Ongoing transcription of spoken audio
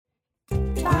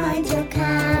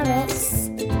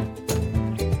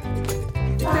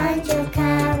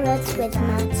with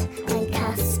Matt and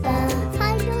Casper.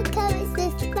 Find your carrots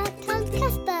with Matt and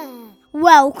Casper.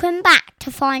 Welcome back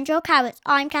to Find Your Carrots.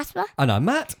 I'm Casper. And I'm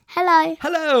Matt. Hello.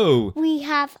 Hello. We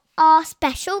have our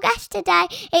special guest today.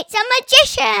 It's a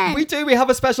magician. We do. We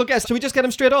have a special guest. Shall we just get him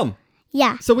straight on?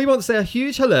 Yeah. So we want to say a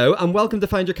huge hello and welcome to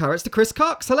Find Your Carrots to Chris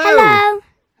Cox. Hello. Hello.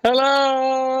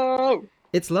 Hello!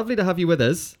 It's lovely to have you with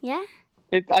us. Yeah.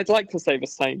 I'd like to say the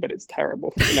same, but it's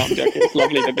terrible. No, I'm joking. It's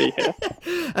lovely to be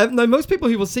here. Now, most people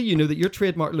who will see you know that your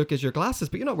trademark look is your glasses,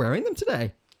 but you're not wearing them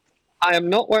today. I am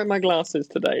not wearing my glasses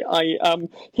today.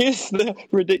 Here's the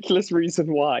ridiculous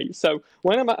reason why. So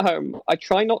when I'm at home, I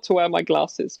try not to wear my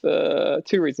glasses for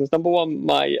two reasons. Number one,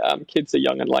 my kids are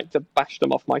young and like to bash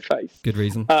them off my face. Good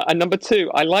reason. And number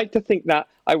two, I like to think that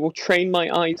I will train my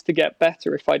eyes to get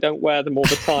better if I don't wear them all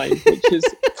the time, which is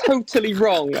totally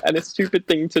wrong and a stupid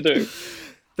thing to do.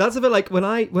 That's a bit like when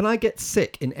I get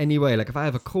sick in any way, like if I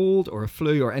have a cold or a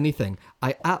flu or anything,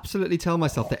 I absolutely tell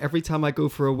myself that every time I go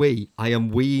for a wee, I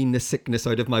am weeing the sickness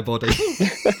out of my body.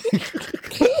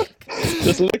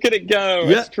 Just look at it go.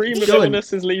 Yeah, A stream of go on.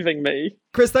 illness is leaving me.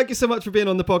 Chris, thank you so much for being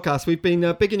on the podcast. We've been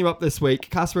bigging you up this week.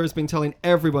 Casper has been telling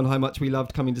everyone how much we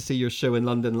loved coming to see your show in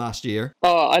London last year.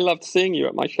 Oh, I loved seeing you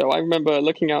at my show. I remember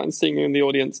looking out and seeing you in the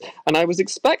audience, and I was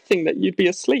expecting that you'd be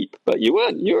asleep, but you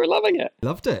weren't. You were loving it.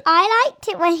 Loved it. I liked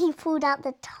it when he pulled out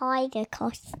the tiger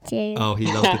costume. Oh, he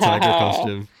loved the tiger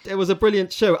costume. It was a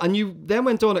brilliant show. And you then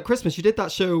went on at Christmas. You did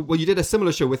that show, well, you did a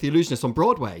similar show with The Illusionist on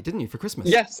Broadway, didn't you, for Christmas?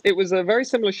 Yes, it was a very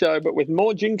similar show, but with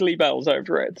more jingly bells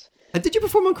over it. And did you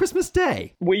perform on Christmas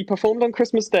Day? We performed on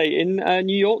Christmas Day in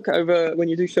New York. Over when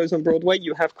you do shows on Broadway,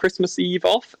 you have Christmas Eve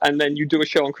off, and then you do a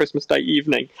show on Christmas Day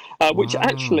evening, which Wow.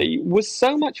 actually was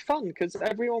so much fun because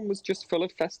everyone was just full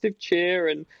of festive cheer,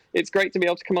 and it's great to be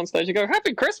able to come on stage and go,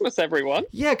 "Happy Christmas, everyone!"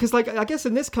 Yeah, because like I guess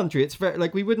in this country, it's very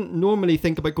like we wouldn't normally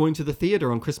think about going to the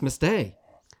theatre on Christmas Day.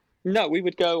 No, we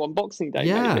would go on Boxing Day,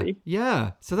 Yeah, maybe.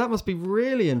 yeah. So that must be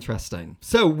really interesting.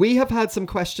 So we have had some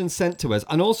questions sent to us,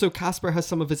 and also Casper has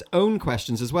some of his own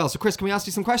questions as well. So Chris, can we ask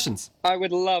you some questions? I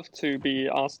would love to be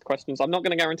asked questions. I'm not going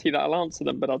to guarantee that I'll answer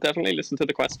them, but I'll definitely listen to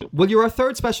the question. Well, you're our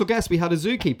third special guest. We had a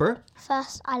zookeeper.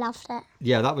 First, I loved it.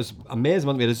 Yeah, that was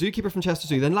amazing. We had a zookeeper from Chester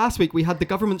Zoo. Then last week we had the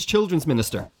government's children's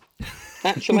minister.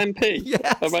 Actual MP.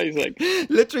 Yes. Amazing.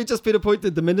 Literally just been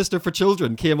appointed. The Minister for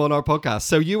Children came on our podcast.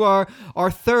 So you are our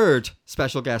third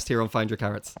special guest here on Find Your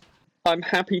Carrots. I'm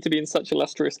happy to be in such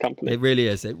illustrious company. It really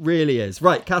is. It really is.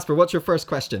 Right, Casper, what's your first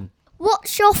question?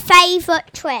 What's your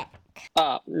favourite trick?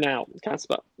 Now,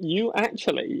 Casper, you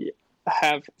actually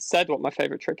have said what my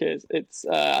favourite trick is. It's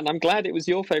and I'm glad it was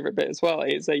your favourite bit as well.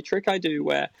 It's a trick I do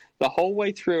where the whole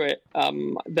way through it,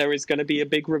 there is going to be a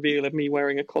big reveal of me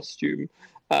wearing a costume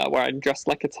where I'm dressed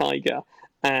like a tiger.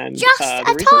 And Just a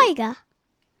tiger?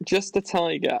 Just a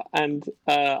tiger. And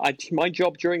my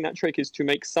job during that trick is to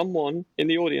make someone in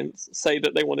the audience say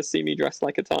that they want to see me dressed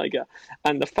like a tiger.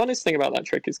 And the funnest thing about that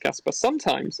trick is, Casper,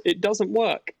 sometimes it doesn't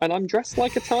work. And I'm dressed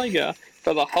like a tiger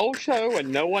for the whole show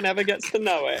and no one ever gets to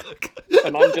know it.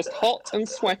 And I'm just hot and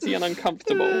sweaty and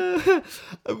uncomfortable.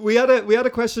 We had a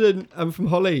question from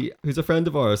Holly, who's a friend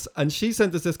of ours, and she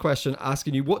sent us this question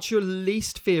asking you, what's your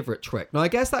least favourite trick? Now, I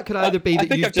guess that could either be I that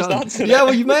think you've I've just done... answered Yeah, it.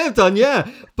 well, you may have done, yeah.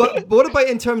 But what about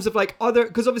in terms of like other...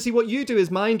 Because obviously what you do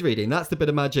is mind reading. That's the bit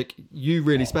of magic you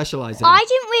really specialise in. I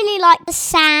didn't really like the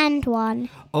sand one.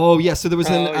 Oh, yeah, so there was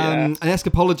Oh, yeah. an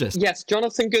escapologist. Yes,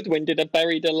 Jonathan Goodwin did a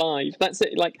Buried Alive. That's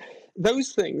it. Like,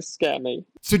 those things scare me.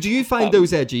 So do you find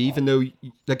those edgy, even though,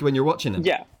 like, when you're watching them?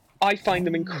 Yeah, I find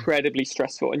them incredibly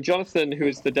stressful. And Jonathan, who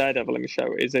is the Daredevil in the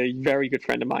show, is a very good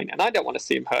friend of mine. And I don't want to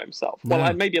see him hurt himself. No.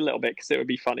 Well, maybe a little bit because it would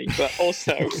be funny. But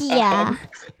also, Yeah.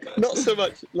 not so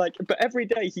much like. But every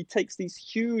day he takes these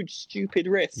huge, stupid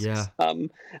risks. Yeah.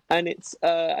 And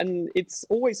it's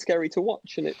always scary to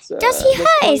watch. And it's Does he there's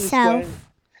hurt times himself? where-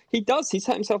 He does. He's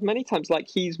hurt himself many times. Like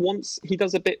he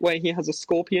does a bit where he has a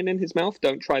scorpion in his mouth.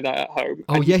 Don't try that at home.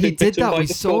 Oh, And yeah, he's he been did bitten that. by We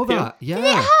the saw scorpion. that.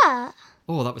 Yeah. Hurt.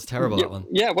 Oh, that was terrible, Yeah, that one.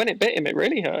 yeah, when it bit him, it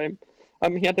really hurt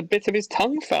him. He had a bit of his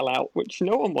tongue fell out, which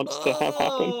no one wants to have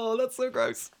happen. Oh, that's so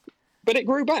gross. But it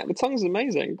grew back. The tongue's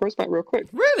amazing. It grows back real quick.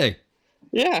 Really?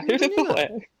 Yeah, who'd have thought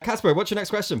it? Casper, what's your next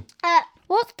question?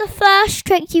 What's the first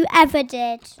trick you ever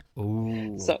did?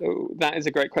 Oh. So that is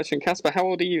a great question. Casper, how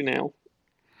old are you now?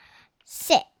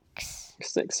 6.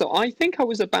 6. So I think I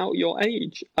was about your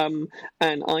age, and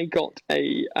I got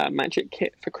a magic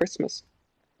kit for Christmas.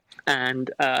 And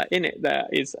in it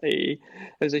there's a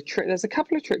trick. There's a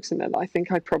couple of tricks in there that I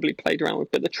think I probably played around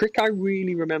with. But the trick I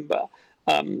really remember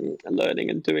learning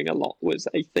and doing a lot was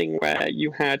a thing where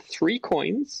you had 3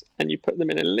 coins and you put them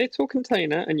in a little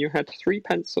container, and you had 3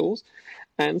 pencils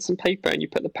and some paper, and you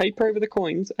put the paper over the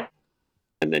coins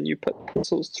and then you put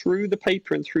pencils through the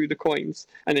paper and through the coins,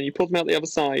 and then you pulled them out the other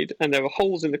side, and there were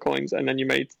holes in the coins, and then you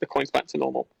made the coins back to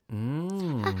normal.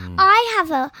 I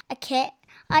have a kit.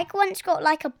 I once got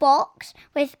like a box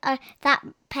with that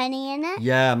penny in it.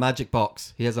 Yeah, magic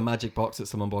box. He has a magic box that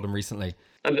someone bought him recently.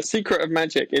 And the secret of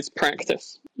magic is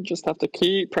practice. You just have to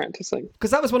keep practicing.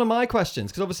 Because that was one of my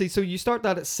questions. Because obviously, so you start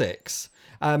that at 6.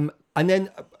 And then,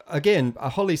 again,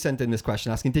 Holly sent in this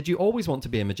question asking, did you always want to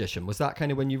be a magician? Was that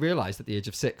kind of when you realised at the age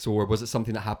of 6? Or was it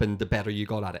something that happened the better you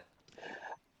got at it?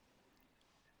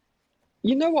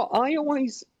 You know what? I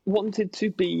always wanted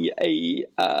to be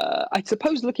I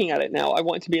suppose looking at it now, I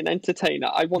wanted to be an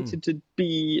entertainer. I wanted to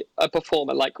be a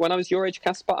performer. Like when I was your age,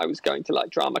 Casper, I was going to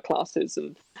like drama classes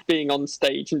and being on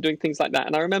stage and doing things like that.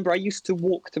 And I remember I used to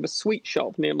walk to the sweet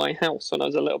shop near my house when I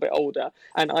was a little bit older,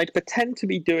 and I'd pretend to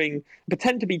be doing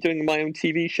my own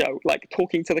TV show, like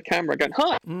talking to the camera, going,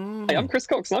 "Hi, I'm Chris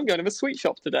Cox, and I'm going to the sweet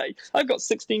shop today. I've got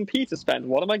 16p to spend.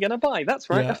 What am I going to buy? That's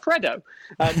right, a Freddo,"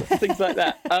 things like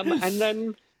that. And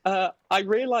then I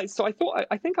realized, so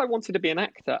I think I wanted to be an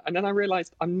actor, and then I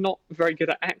realized I'm not very good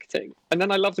at acting. And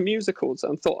then I loved musicals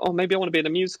and thought, oh, maybe I want to be in a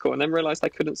musical, and then realized I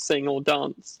couldn't sing or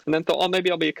dance, and then thought, oh,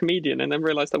 maybe I'll be a comedian, and then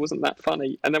realized I wasn't that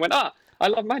funny, and then went, I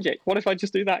love magic. What if I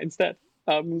just do that instead?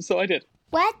 So I did.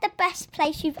 Where's the best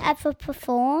place you've ever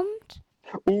performed?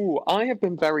 Ooh, I have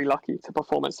been very lucky to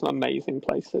perform at some amazing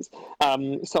places.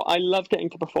 So I love getting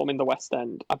to perform in the West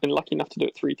End. I've been lucky enough to do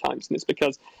it 3 times, and it's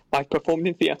because I've performed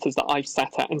in theatres that I've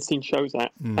sat at and seen shows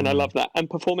at, and I love that. And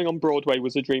performing on Broadway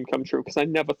was a dream come true, because I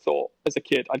never thought as a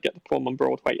kid I'd get to perform on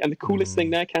Broadway. And the coolest thing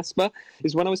there, Casper,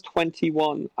 is when I was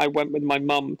 21, I went with my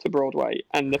mum to Broadway,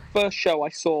 and the first show I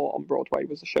saw on Broadway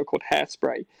was a show called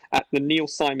Hairspray at the Neil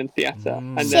Simon Theatre.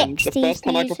 And then the first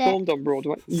time I performed on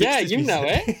Broadway... Yeah, you know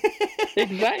it.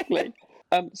 Exactly.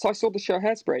 So I saw the show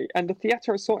Hairspray, and the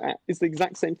theatre I saw it at is the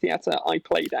exact same theatre I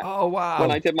played at. Oh, wow. When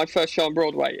I did my first show on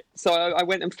Broadway. So I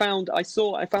went and found a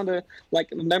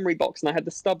memory box, and I had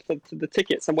the stub for the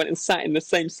tickets, and went and sat in the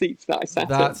same seats that I sat in.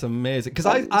 That's amazing.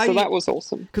 So that was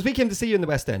awesome. Because we came to see you in the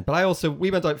West End, but we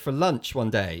went out for lunch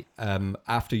one day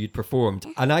after you'd performed,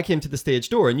 and I came to the stage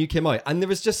door, and you came out, and there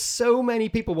was just so many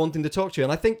people wanting to talk to you.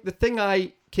 And I think the thing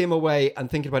I came away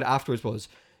and thinking about it afterwards was,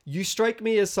 you strike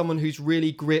me as someone who's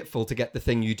really grateful to get the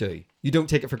thing you do. You don't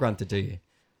take it for granted, do you?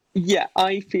 Yeah,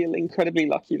 I feel incredibly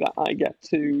lucky that I get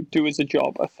to do as a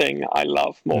job a thing I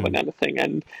love more than anything.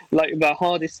 And like the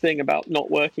hardest thing about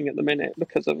not working at the minute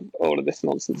because of all of this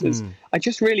nonsense is I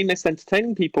just really miss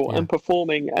entertaining people and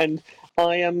performing. And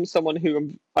I am someone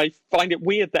who I find it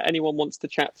weird that anyone wants to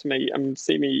chat to me and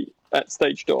see me at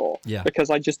stage door, because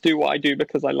I just do what I do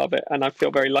because I love it, and I feel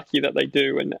very lucky that they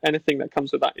do, and anything that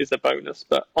comes with that is a bonus.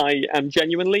 But I am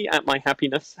genuinely at my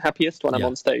happiest when I'm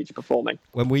on stage performing.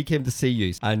 When we came to see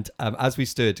you, and as we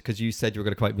stood, because you said you were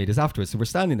going to come out and meet us afterwards, so we're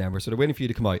standing there and we're sort of waiting for you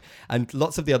to come out, and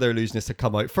lots of the other illusionists had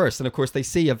come out first, and of course they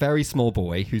see a very small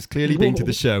boy who's clearly been to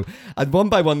the show, and one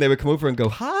by one they would come over and go,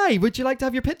 "Hi, would you like to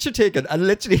have your picture taken?" And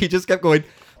literally he just kept going,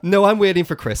 "No, I'm waiting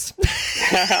for Chris."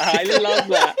 I love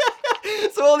that.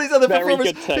 So all these other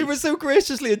performers, they were so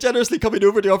graciously and generously coming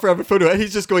over to offer to have a photo, and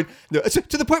he's just going, no,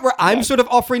 to the point where I'm sort of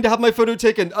offering to have my photo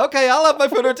taken. Okay, I'll have my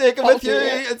photo taken with you.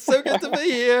 It's so good to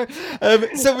be here.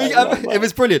 It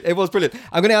was brilliant. It was brilliant.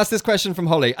 I'm going to ask this question from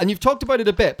Holly, and you've talked about it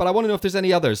a bit, but I want to know if there's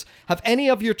any others. Have any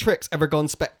of your tricks ever gone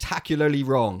spectacularly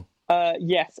wrong?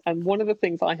 Yes, and one of the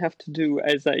things I have to do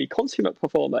as a consummate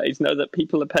performer is know that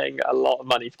people are paying a lot of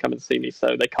money to come and see me,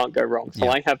 so they can't go wrong. So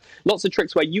I have lots of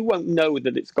tricks where you won't know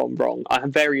that it's gone wrong. I have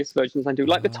various versions I do,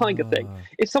 like the tiger thing.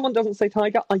 If someone doesn't say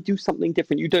tiger, I do something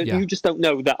different. You just don't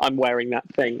know that I'm wearing that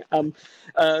thing.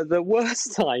 The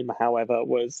worst time, however,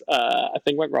 was a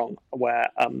thing went wrong where...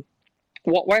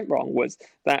 what went wrong was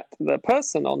that the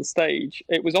person on stage,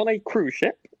 it was on a cruise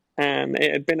ship, and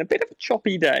it had been a bit of a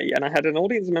choppy day, and I had an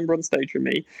audience member on stage with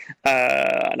me,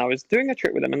 and I was doing a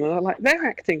trick with them, and they're like, they're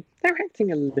acting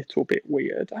a little bit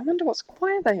weird. I wonder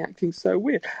why are they acting so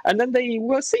weird? And then they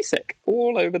were seasick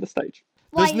all over the stage.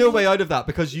 There's no way out of that,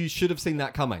 because you should have seen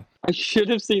that coming. I should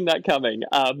have seen that coming.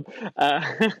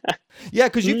 Yeah,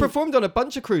 because you've performed on a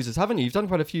bunch of cruises, haven't you? You've done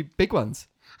quite a few big ones.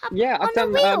 Yeah, I've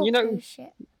done, cruise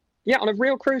ship. Yeah, on a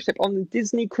real cruise ship, on a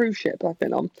Disney cruise ship I've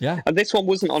been on. Yeah. And this one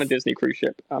wasn't on a Disney cruise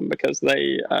ship because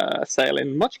they sail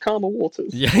in much calmer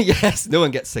waters. Yeah, yes. No one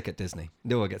gets sick at Disney.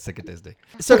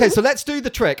 So, okay, so let's do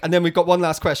the trick, and then we've got one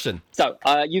last question. So,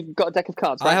 you've got a deck of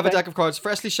cards, right? I have a deck of cards,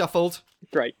 freshly shuffled.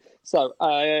 Great. So,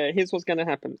 here's what's going to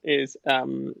happen is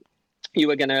you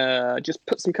are going to just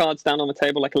put some cards down on the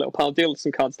table, like a little pile, deal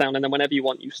some cards down, and then whenever you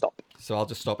want, you stop. So I'll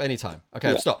just stop anytime. Okay,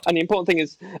 I've stopped. And the important thing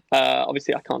is,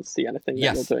 obviously, I can't see anything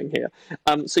that you're doing here.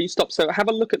 So you stop. So have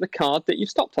a look at the card that you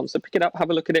stopped on. So pick it up, have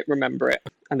a look at it, remember it,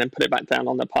 and then put it back down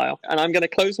on the pile. And I'm going to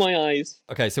close my eyes.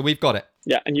 Okay, so we've got it.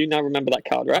 Yeah, and you now remember that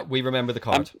card, right? We remember the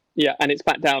card. Yeah, and it's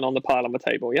back down on the pile on the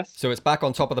table, yes? So it's back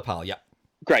on top of the pile, yeah.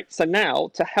 Great. So now,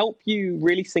 to help you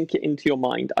really sink it into your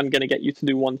mind, I'm going to get you to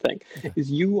do one thing. Is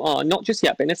you are, not just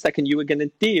yet, but in a second, you are going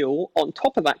to deal on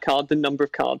top of that card the number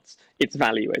of cards its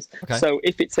value is. Okay. So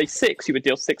if it's a 6, you would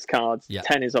deal 6 cards. Yeah.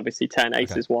 10 is obviously 10,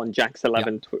 ace is 1, jack's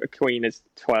 11, queen is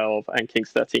 12, and king's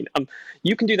 13.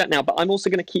 You can do that now, but I'm also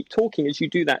going to keep talking as you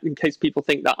do that in case people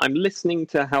think that I'm listening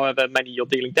to however many you're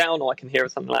dealing down, or I can hear or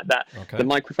something like that. Okay. The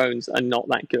microphones are not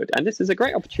that good. And this is a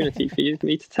great opportunity for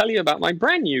me to tell you about my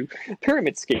brand new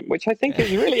pyramid scheme, which I think is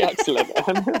really excellent.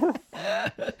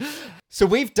 So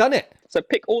we've done it. So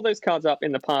pick all those cards up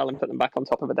in the pile and put them back on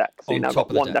top of a deck. So you now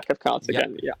got one deck of cards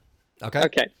again. Yeah.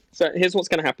 Okay. So here's what's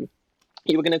going to happen.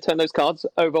 You were going to turn those cards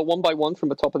over one by one from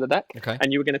the top of the deck. Okay.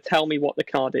 And you were going to tell me what the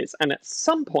card is. And at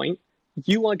some point,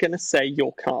 you are going to say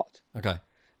your card. Okay.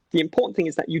 The important thing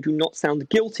is that you do not sound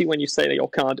guilty when you say your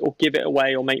card, or give it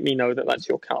away, or make me know that that's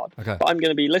your card. Okay. But I'm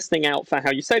going to be listening out for how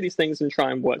you say these things and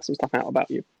try and work some stuff out about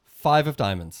you. 5 of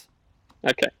diamonds.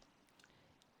 Okay.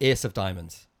 Ace of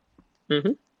diamonds.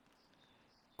 Mm-hmm.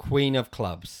 Queen of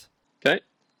clubs. Okay.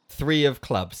 3 of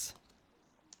clubs.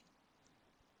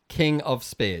 King of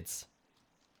spades.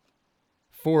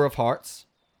 4 of hearts.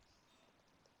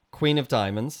 Queen of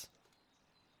diamonds.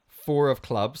 4 of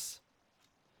clubs.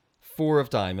 4 of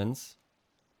diamonds.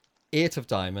 8 of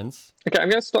diamonds. Okay, I'm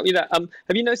going to stop you there. Have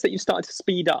you noticed that you started to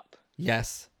speed up?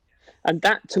 Yes. And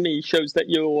that, to me, shows that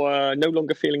you're no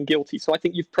longer feeling guilty. So I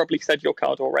think you've probably said your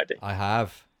card already. I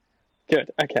have.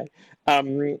 Good. Okay.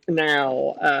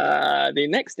 Now, the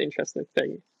next interesting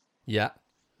thing. Yeah.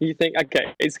 You think,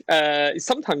 okay, is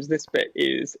sometimes this bit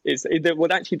is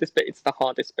well, actually, this bit, it's the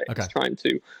hardest bit. Okay. It's trying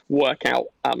to work out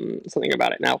something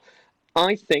about it. Now,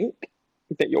 I think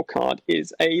that your card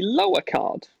is a lower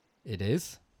card. It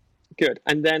is. Good.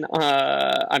 And then,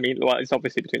 it's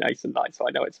obviously between ace and 9, so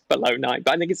I know it's below 9,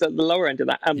 but I think it's at the lower end of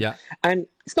that. And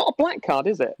it's not a black card,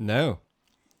 is it? No.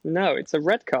 No, it's a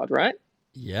red card, right?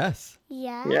 Yes.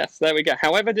 Yeah. Yes, there we go.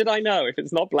 However did I know? If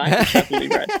it's not black, it's definitely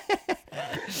red.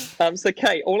 So,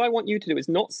 Kay, all I want you to do is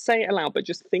not say it aloud, but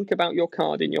just think about your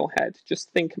card in your head. Just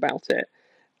think about it.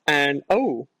 And,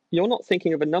 you're not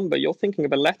thinking of a number. You're thinking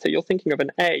of a letter. You're thinking of an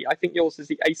A. I think yours is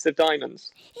the ace of diamonds.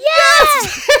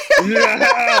 Yes!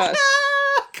 Yes!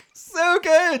 So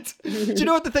good. Do you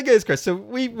know what the thing is, Chris? So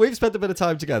we've spent a bit of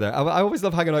time together. I always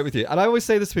love hanging out with you. And I always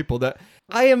say this to people that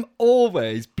I am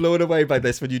always blown away by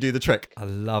this when you do the trick. I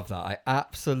love that. I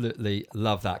absolutely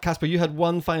love that. Casper, you had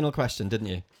one final question, didn't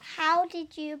you? How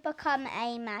did you become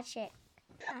a magic?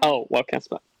 Oh, well,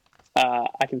 Casper,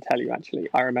 I can tell you, actually.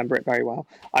 I remember it very well.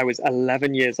 I was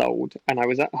 11 years old and I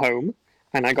was at home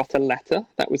and I got a letter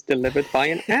that was delivered by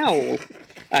an owl.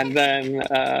 And then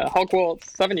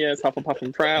Hogwarts, 7 years, Hufflepuff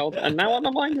and proud, and now I'm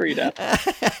a mind reader. That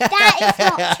is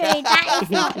not true. That is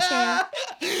not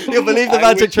true. You'll believe the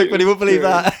magic trick, but he won't believe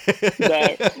that.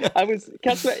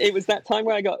 Casper, it was that time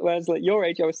where I was like your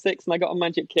age, I was 6, and I got a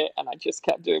magic kit, and I just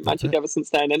kept doing magic ever since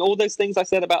then. And all those things I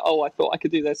said about, I thought I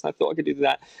could do this, and I thought I could do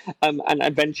that, and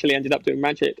eventually ended up doing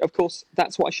magic. Of course,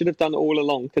 that's what I should have done all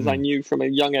along, because I knew from a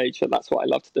young age that that's what I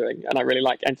loved doing, and I really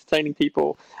like entertaining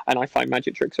people, and I find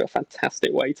magic tricks are a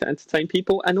fantastic way to entertain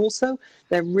people, and also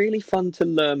they're really fun to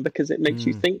learn because it makes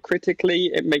you think critically,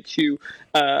 it makes you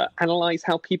analyze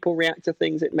how people react to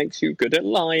things, it makes you good at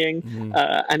lying,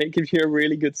 and it gives you a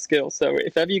really good skill. So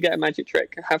if ever you get a magic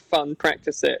trick, have fun,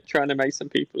 practice it, try and amaze some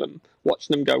people and watch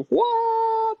them go,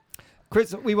 what?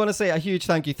 Chris, we want to say a huge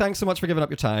thank you. Thanks so much for giving up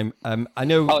your time. I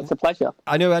know. Oh, it's a pleasure.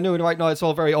 I know. Right now it's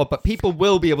all very odd, but people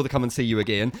will be able to come and see you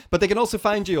again. But they can also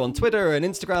find you on Twitter and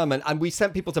Instagram, and we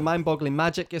sent people to Mind Boggling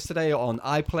Magic yesterday on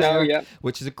iPlayer,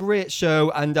 which is a great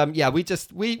show. And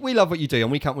we love what you do, and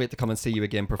we can't wait to come and see you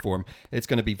again perform. It's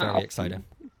going to be very exciting.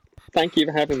 Thank you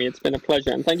for having me. It's been a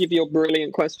pleasure, and thank you for your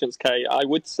brilliant questions, Kay. I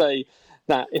would say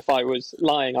that if I was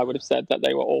lying, I would have said that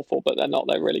they were awful, but they're not.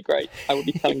 They're really great. I would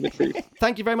be telling the truth.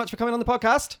 Thank you very much for coming on the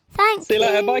podcast. Thanks. See you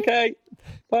later. Bye, Kay.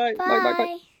 Bye.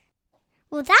 Bye.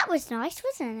 Well, that was nice,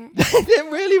 wasn't it?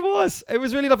 It really was. It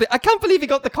was really lovely. I can't believe he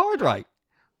got the card right.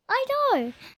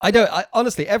 I know.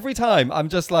 Honestly, every time I'm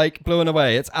just like blown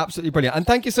away. It's absolutely brilliant. And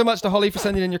thank you so much to Holly for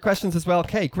sending in your questions as well.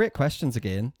 Kay, great questions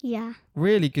again. Yeah.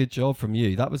 Really good job from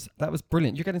you. That was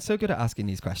brilliant. You're getting so good at asking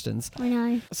these questions. I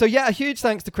know. So yeah, a huge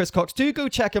thanks to Chris Cox. Do go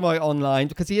check him out online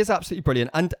because he is absolutely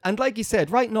brilliant. And like you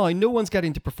said, right now, no one's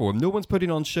getting to perform. No one's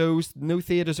putting on shows. No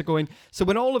theatres are going. So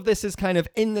when all of this is kind of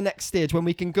in the next stage, when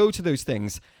we can go to those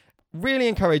things, really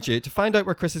encourage you to find out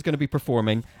where Chris is going to be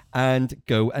performing and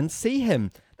go and see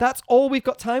him. That's all we've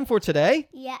got time for today.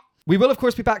 Yeah. We will, of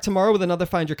course, be back tomorrow with another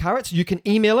Find Your Carrots. You can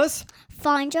email us.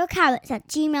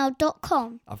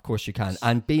 findyourcarrots@gmail.com. Of course you can.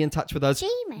 And be in touch with us.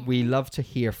 Gmail. We love to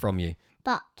hear from you.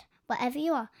 But wherever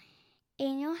you are,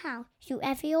 in your house,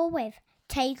 whoever you're with,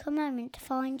 take a moment to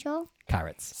find your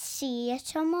carrots. See you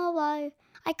tomorrow.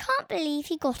 I can't believe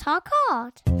he got our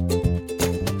card.